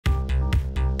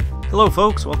Hello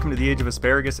folks, welcome to the Age of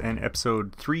Asparagus and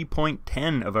episode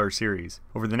 3.10 of our series.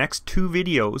 Over the next two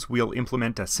videos, we'll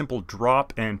implement a simple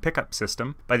drop and pickup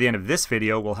system. By the end of this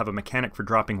video, we'll have a mechanic for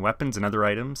dropping weapons and other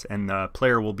items, and the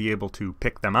player will be able to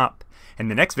pick them up. In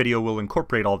the next video, we'll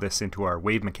incorporate all this into our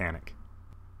wave mechanic.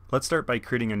 Let's start by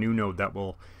creating a new node that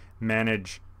will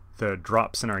manage the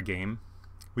drops in our game.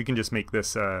 We can just make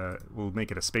this, we'll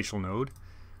make it a spatial node,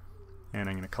 and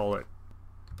I'm going to call it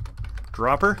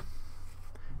dropper.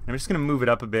 I'm just going to move it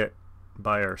up a bit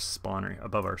by our spawner,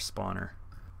 above our spawner.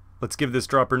 Let's give this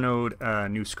dropper node a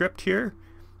new script here,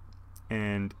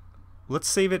 and let's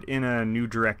save it in a new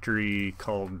directory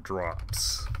called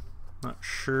drops. Not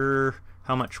sure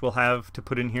how much we'll have to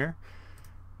put in here,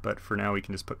 but for now we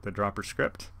can just put the dropper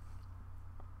script.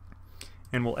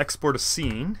 And we'll export a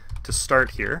scene to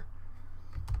start here.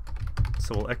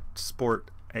 So we'll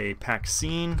export a packed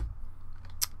scene.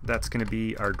 That's going to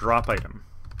be our drop item.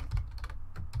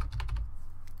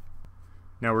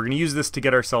 Now we're going to use this to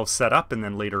get ourselves set up, and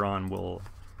then later on we'll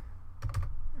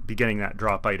be getting that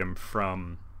drop item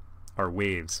from our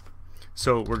waves.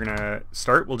 So we're going to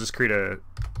start, we'll just create a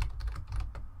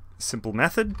simple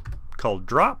method called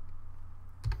drop.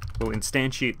 We'll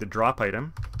instantiate the drop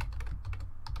item.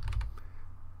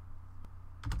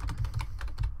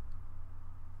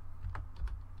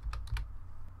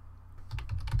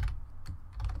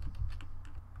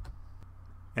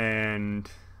 And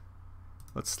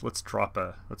let's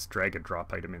drag a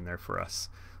drop item in there for us.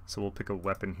 So we'll pick a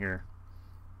weapon here,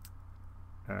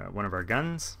 one of our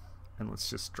guns, and let's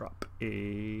just drop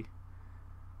a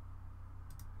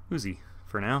Uzi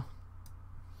for now.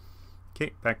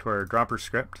 Okay, back to our dropper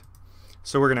script.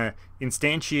 So we're gonna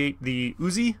instantiate the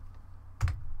Uzi.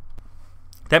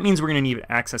 That means we're gonna need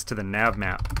access to the nav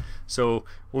map. So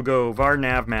we'll go var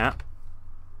nav map,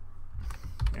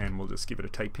 and we'll just give it a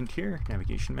type hint here,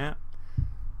 navigation map.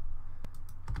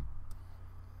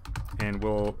 And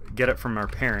we'll get it from our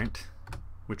parent,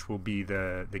 which will be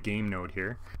the game node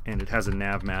here, and it has a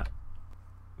nav map.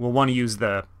 We'll want to use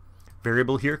the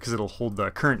variable here because it'll hold the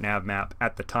current nav map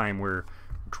at the time we're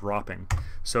dropping.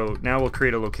 So now we'll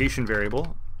create a location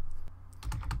variable,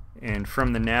 and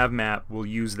from the nav map we'll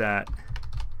use that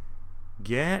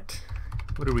get,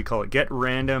 what do we call it? Get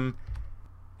random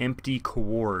empty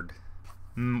coord.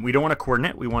 We don't want a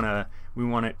coordinate. We want a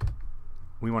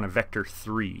vector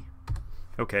 3.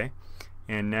 Okay,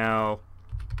 and now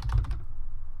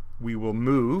we will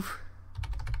move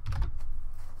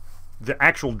the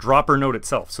actual dropper node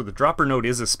itself. So the dropper node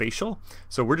is a spatial,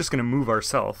 so we're just going to move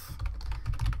ourselves.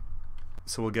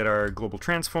 So we'll get our global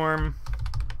transform,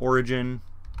 origin,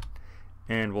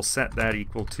 and we'll set that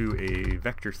equal to a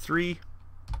vector 3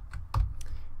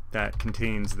 that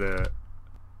contains the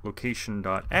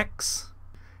location.x.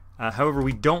 However,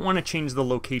 we don't want to change the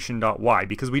location.y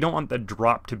because we don't want the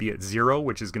drop to be at 0,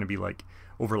 which is going to be like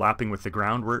overlapping with the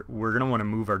ground. We're going to want to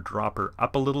move our dropper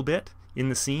up a little bit in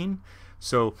the scene.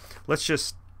 So let's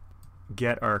just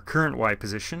get our current y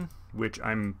position, which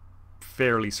I'm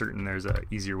fairly certain there's an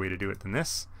easier way to do it than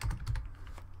this,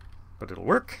 but it'll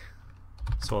work.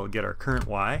 So I'll get our current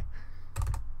y,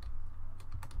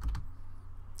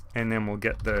 and then we'll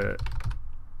get the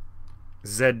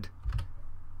z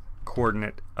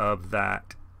coordinate of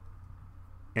that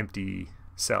empty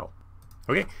cell.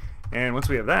 Okay, and once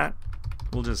we have that,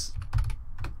 we'll just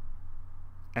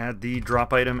add the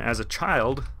drop item as a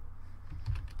child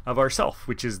of ourself,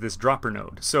 which is this dropper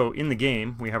node. So in the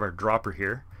game we have our dropper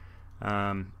here,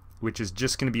 which is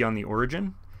just going to be on the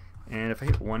origin, and if I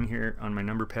hit 1 here on my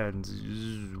number pad,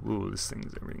 whoa, this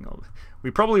thing's everything all, we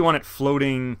probably want it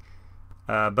floating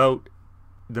about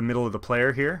the middle of the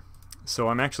player here. So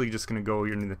I'm actually just going to go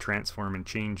into the transform and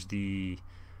change the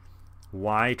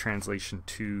Y translation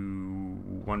to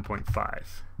 1.5.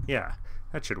 Yeah,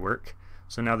 that should work.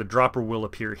 So now the dropper will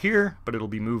appear here, but it'll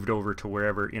be moved over to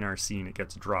wherever in our scene it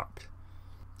gets dropped.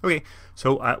 Okay,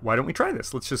 so why don't we try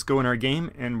this? Let's just go in our game,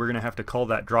 and we're going to have to call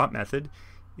that drop method.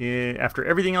 After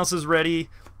everything else is ready,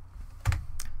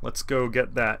 let's go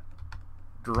get that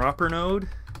dropper node,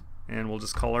 and we'll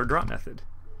just call our drop method.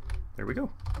 There we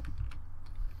go.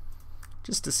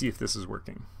 Just to see if this is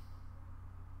working.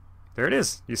 There it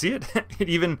is. You see it?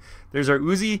 There's our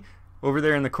Uzi over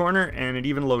there in the corner, and it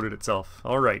even loaded itself.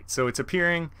 Alright, so it's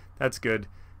appearing. That's good.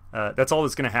 That's all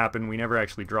that's going to happen. We never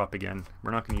actually drop again.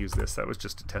 We're not going to use this. That was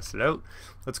just to test it out.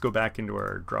 Let's go back into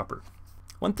our dropper.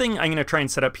 One thing I'm going to try and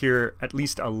set up here, at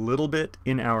least a little bit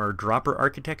in our dropper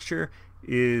architecture,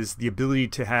 is the ability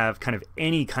to have kind of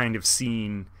any kind of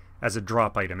scene as a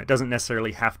drop item. It doesn't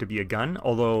necessarily have to be a gun,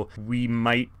 although we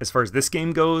might, as far as this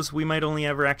game goes, we might only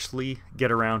ever actually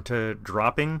get around to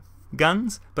dropping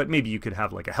guns, but maybe you could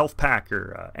have like a health pack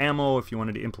or ammo if you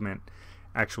wanted to implement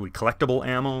actually collectible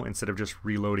ammo instead of just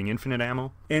reloading infinite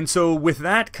ammo. And so with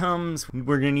that comes,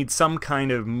 we're going to need some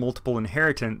kind of multiple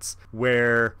inheritance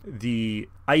where the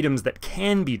items that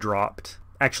can be dropped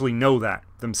actually know that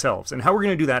themselves. And how we're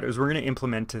going to do that is we're going to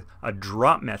implement a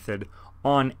drop method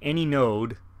on any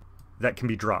node that can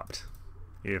be dropped,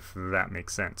 if that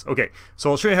makes sense. Okay,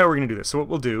 so I'll show you how we're going to do this. So what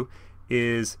we'll do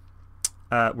is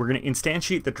we're going to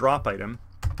instantiate the drop item,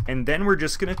 and then we're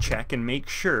just going to check and make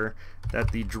sure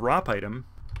that the drop item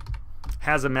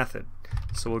has a method.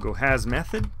 So we'll go has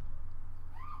method,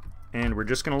 and we're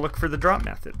just going to look for the drop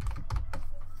method.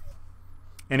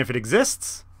 And if it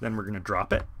exists, then we're going to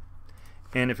drop it.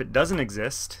 And if it doesn't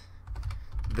exist,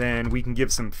 then we can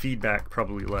give some feedback,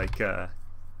 probably like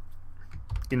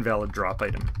invalid drop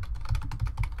item.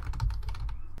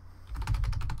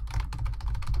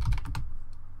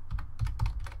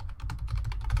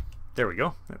 There we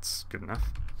go. That's good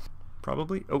enough.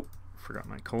 Probably. Oh, forgot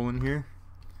my colon here.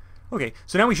 Okay,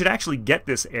 so now we should actually get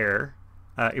this error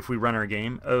if we run our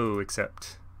game. Oh,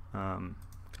 except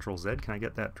Control Z. Can I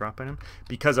get that drop item?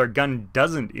 Because our gun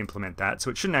doesn't implement that, so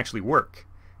it shouldn't actually work.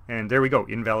 And there we go.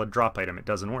 Invalid drop item. It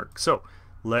doesn't work. So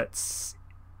let's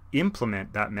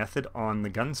implement that method on the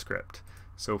gun script.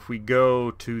 So if we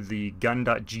go to the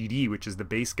gun.gd, which is the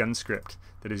base gun script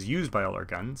that is used by all our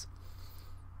guns,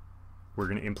 we're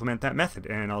going to implement that method.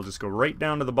 And I'll just go right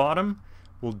down to the bottom.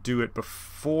 We'll do it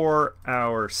before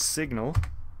our signal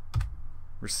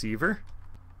receiver.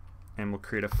 And we'll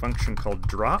create a function called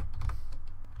drop.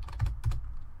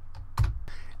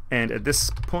 And at this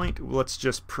point, let's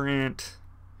just print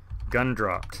gun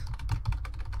dropped.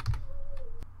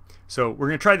 So we're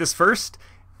going to try this first,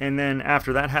 and then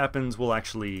after that happens, we'll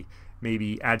actually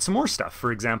maybe add some more stuff.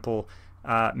 For example,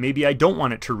 maybe I don't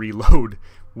want it to reload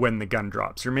when the gun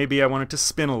drops, or maybe I want it to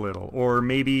spin a little, or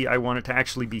maybe I want it to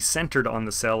actually be centered on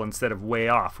the cell instead of way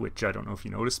off, which I don't know if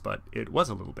you noticed, but it was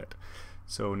a little bit.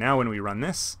 So now when we run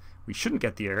this, we shouldn't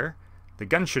get the error. The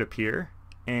gun should appear,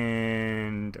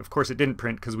 and of course it didn't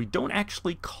print because we don't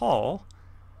actually call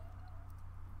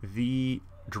the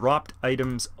dropped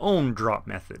item's own drop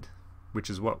method, which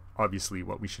is obviously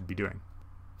what we should be doing.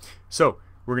 So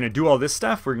we're going to do all this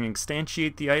stuff. We're going to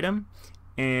instantiate the item,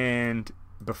 and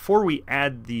before we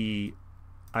add the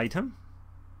item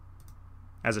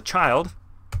as a child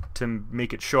to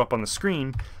make it show up on the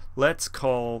screen, let's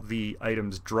call the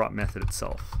item's drop method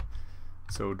itself.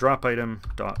 So drop item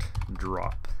dot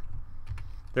drop.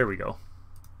 There we go.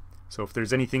 So if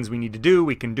there's any things we need to do,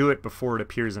 we can do it before it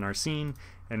appears in our scene,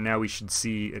 and now we should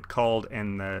see it called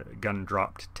and the gun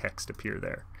dropped text appear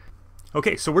there.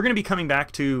 Okay, so we're going to be coming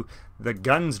back to the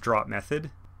guns drop method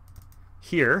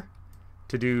here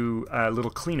to do a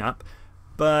little cleanup,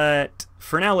 but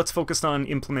for now let's focus on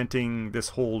implementing this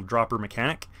whole dropper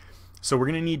mechanic. So we're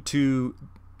going to need to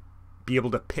be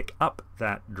able to pick up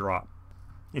that drop.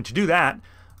 And to do that,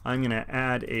 I'm going to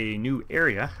add a new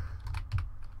area,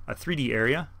 a 3D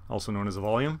area, also known as a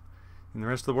volume in the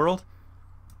rest of the world.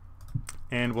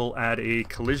 And we'll add a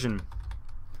collision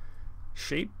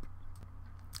shape,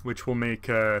 which will make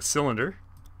a cylinder.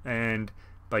 And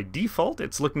by default,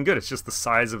 it's looking good. It's just the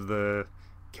size of the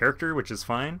character, which is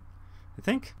fine, I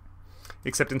think.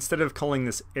 Except instead of calling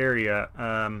this area,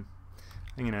 I'm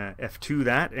going to F2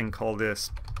 that and call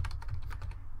this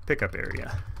pickup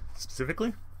area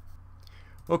specifically.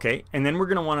 Okay, and then we're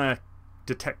going to want to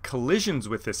detect collisions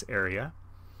with this area.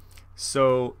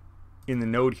 So in the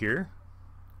node here,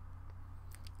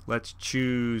 let's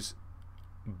choose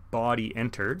body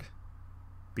entered,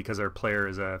 because our player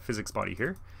is a physics body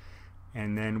here.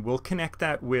 And then we'll connect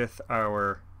that with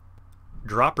our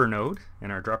dropper node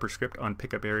and our dropper script on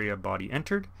pickup area body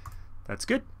entered. That's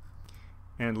good.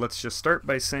 And let's just start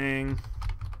by saying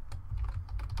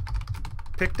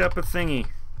picked up a thingy.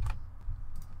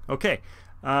 Okay,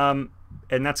 and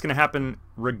that's going to happen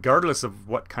regardless of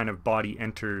what kind of body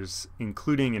enters,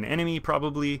 including an enemy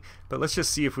probably, but let's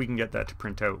just see if we can get that to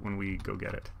print out when we go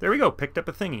get it. There we go, picked up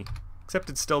a thingy, except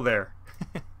it's still there.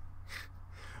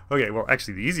 Okay, well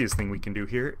actually the easiest thing we can do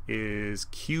here is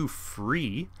queue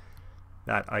free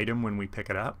that item when we pick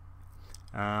it up.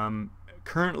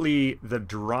 Currently the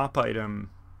drop item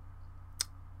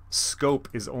scope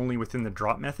is only within the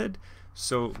drop method,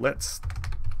 so let's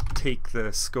take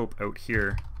the scope out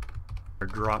here, our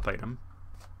drop item,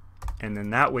 and then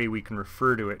that way we can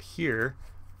refer to it here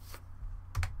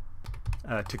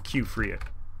to queue free it.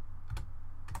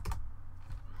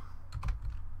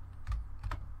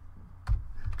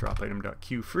 Drop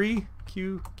item.queue free,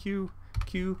 queue.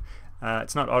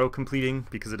 It's not auto completing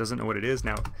because it doesn't know what it is.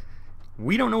 Now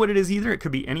We don't know what it is either. It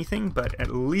could be anything, but at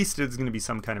least it's going to be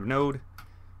some kind of node,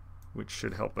 which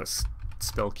should help us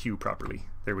spell Q properly.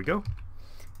 There we go.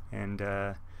 And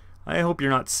I hope you're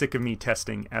not sick of me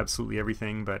testing absolutely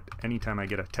everything, but anytime I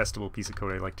get a testable piece of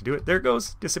code, I like to do it. There it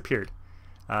goes, disappeared.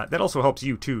 That also helps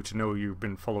you too to know you've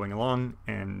been following along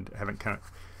and haven't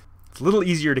it's a little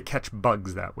easier to catch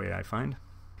bugs that way, I find.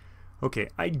 Okay,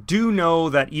 I do know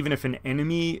that even if an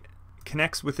enemy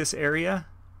connects with this area,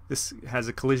 this has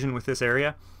a collision with this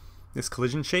area, this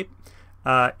collision shape,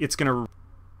 it's going to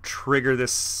trigger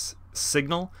this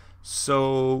signal.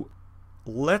 So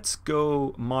let's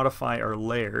go modify our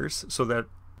layers so that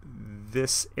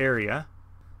this area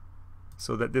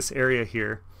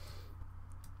here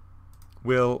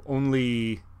will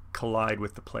only collide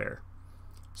with the player.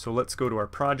 So let's go to our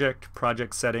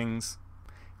project settings,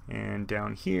 and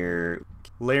down here,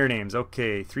 layer names.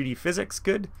 Okay, 3D physics,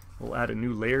 good. We'll add a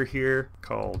new layer here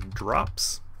called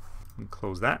drops, and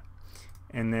close that.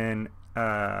 And then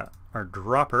our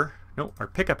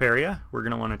pickup area, we're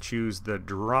going to want to choose the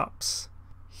drops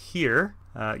here.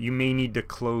 You may need to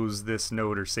close this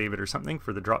node or save it or something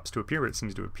for the drops to appear, but it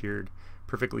seems to have appeared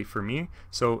perfectly for me.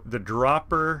 So the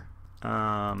dropper,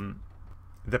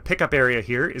 the pickup area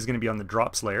here is going to be on the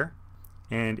drops layer,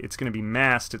 and it's going to be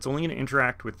masked. It's only going to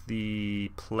interact with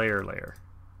the player layer.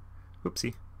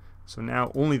 Oopsie. So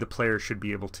now only the player should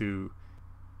be able to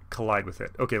collide with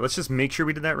it. Okay, let's just make sure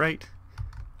we did that right.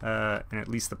 And at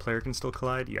least the player can still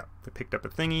collide. Yeah, it picked up a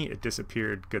thingy, it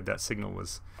disappeared. Good, that signal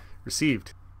was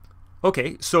received.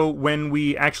 Okay, so when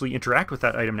we actually interact with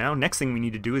that item now, next thing we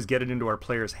need to do is get it into our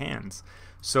player's hands.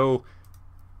 So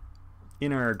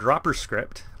in our dropper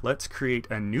script, let's create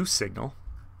a new signal.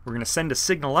 We're going to send a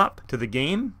signal up to the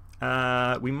game.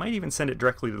 We might even send it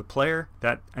directly to the player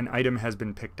that an item has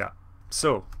been picked up.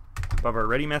 So above our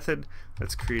ready method,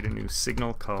 let's create a new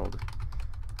signal called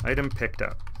item picked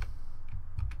up.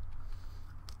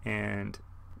 And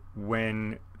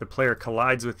when the player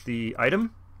collides with the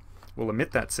item, we'll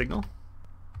emit that signal.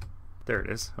 There it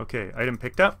is. Okay, item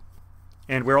picked up.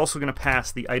 And we're also going to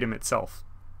pass the item itself.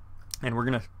 And we're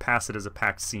going to pass it as a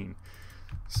packed scene.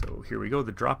 So here we go,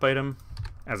 the drop item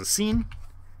as a scene,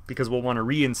 because we'll want to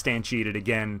reinstantiate it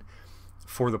again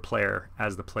for the player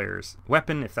as the player's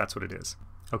weapon, if that's what it is.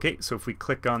 Okay, so if we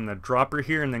click on the dropper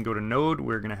here and then go to node,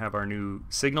 we're going to have our new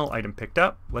signal, item picked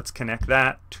up. Let's connect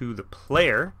that to the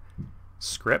player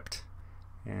script,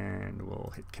 and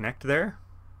we'll hit connect there.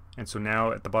 And so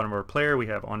now at the bottom of our player, we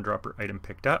have on dropper item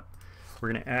picked up.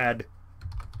 We're going to add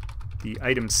the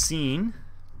item scene,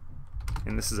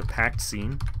 and this is a packed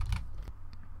scene.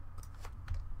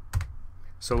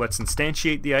 So let's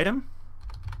instantiate the item.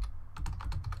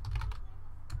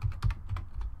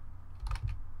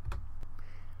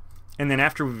 And then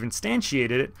after we've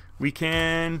instantiated it, we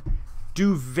can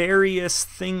do various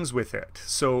things with it.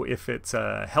 So if it's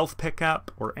a health pickup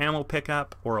or ammo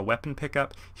pickup or a weapon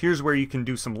pickup, here's where you can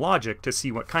do some logic to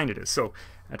see what kind it is. So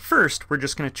at first, we're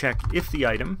just going to check if the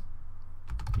item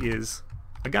is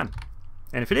a gun.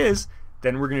 And if it is,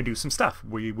 then we're going to do some stuff.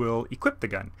 We will equip the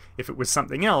gun. If it was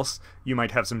something else, you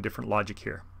might have some different logic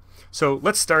here. So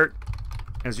let's start,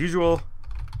 as usual,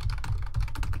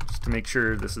 just to make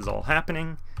sure this is all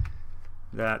happening,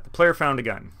 that the player found a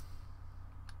gun.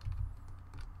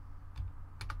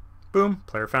 Boom,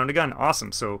 player found a gun.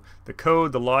 Awesome. So the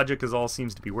code, the logic all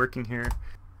seems to be working here.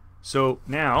 So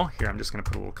now, here, I'm just going to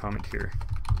put a little comment here.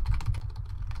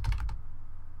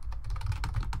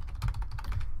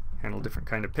 Handle different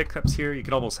kind of pickups here. You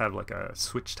could almost have like a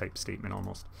switch type statement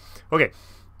almost. Okay,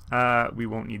 we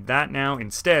won't need that now.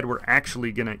 Instead, we're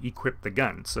actually going to equip the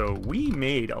gun. So we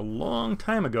made a long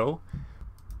time ago,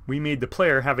 we made the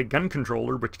player have a gun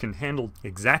controller which can handle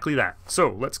exactly that. So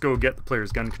let's go get the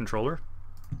player's gun controller.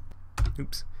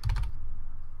 Oops.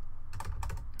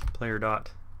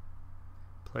 Player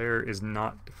is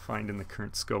not defined in the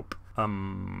current scope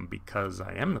because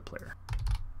I am the player.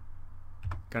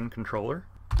 Gun controller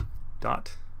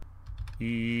dot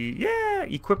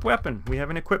equip weapon. We have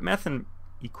an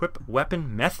equip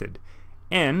weapon method,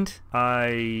 and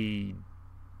I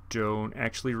don't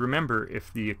actually remember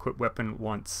if the equip weapon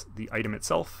wants the item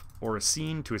itself or a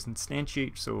scene to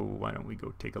instantiate. So why don't we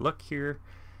go take a look here?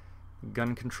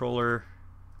 Gun controller,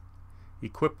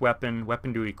 equip weapon,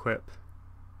 weapon to equip,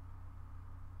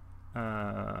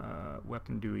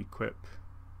 weapon to equip.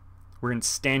 We're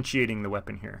instantiating the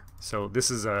weapon here. So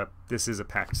this is a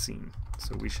packed scene.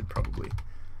 So we should probably,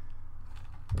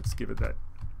 let's give it that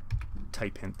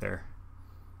type hint there.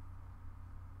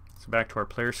 So back to our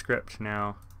player script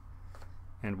now,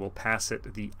 and we'll pass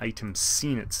it the item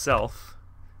scene itself.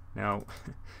 Now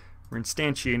we're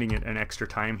instantiating it an extra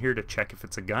time here to check if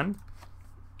it's a gun.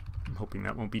 I'm hoping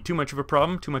that won't be too much of a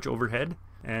problem, too much overhead.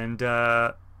 And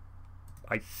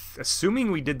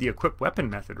assuming we did the equip weapon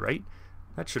method, right?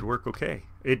 That should work okay.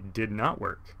 It did not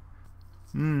work.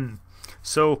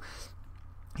 So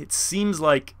it seems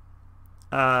like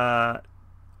our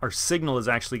signal is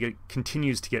actually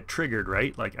continues to get triggered,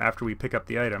 right? Like after we pick up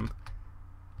the item.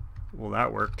 Well,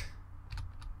 that worked.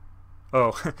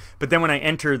 Oh, but then when I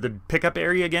enter the pickup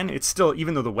area again, it's still,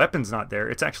 even though the weapon's not there,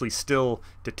 it's actually still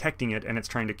detecting it, and it's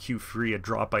trying to queue free a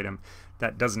drop item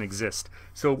that doesn't exist.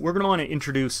 So we're going to want to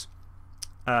introduce,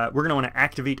 we're going to want to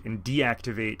activate and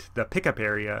deactivate the pickup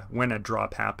area when a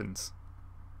drop happens.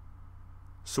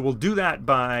 So we'll do that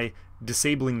by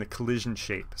disabling the collision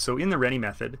shape. So in the ready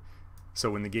method,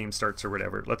 so when the game starts or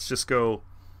whatever, let's just go,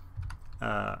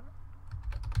 we'll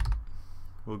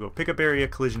go pickup area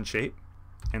collision shape,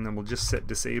 and then we'll just set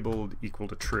disabled equal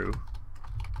to true.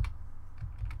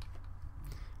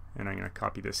 And I'm going to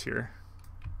copy this here.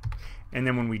 And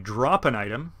then when we drop an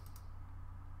item,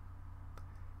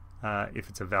 if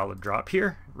it's a valid drop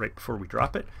here, right before we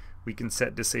drop it, we can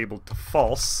set disabled to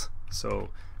false. So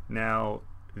now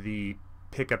the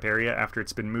pickup area, after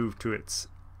it's been moved to its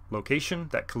location,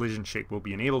 that collision shape will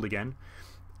be enabled again.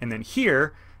 And then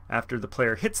here, after the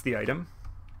player hits the item,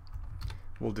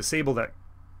 we'll disable that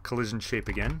collision shape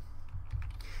again,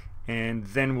 and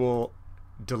then we'll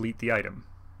delete the item.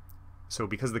 So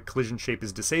because the collision shape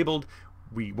is disabled,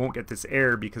 we won't get this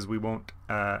error because we won't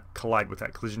collide with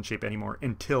that collision shape anymore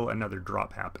until another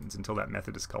drop happens, until that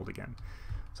method is called again.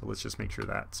 So let's just make sure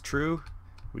that's true.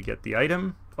 We get the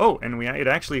item. Oh, and it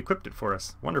actually equipped it for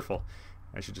us. Wonderful.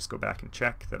 I should just go back and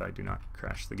check that I do not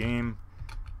crash the game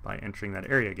by entering that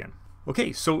area again.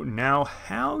 Okay, so now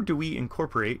how do we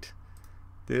incorporate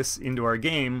this into our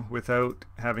game without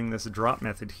having this drop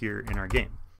method here in our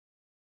game?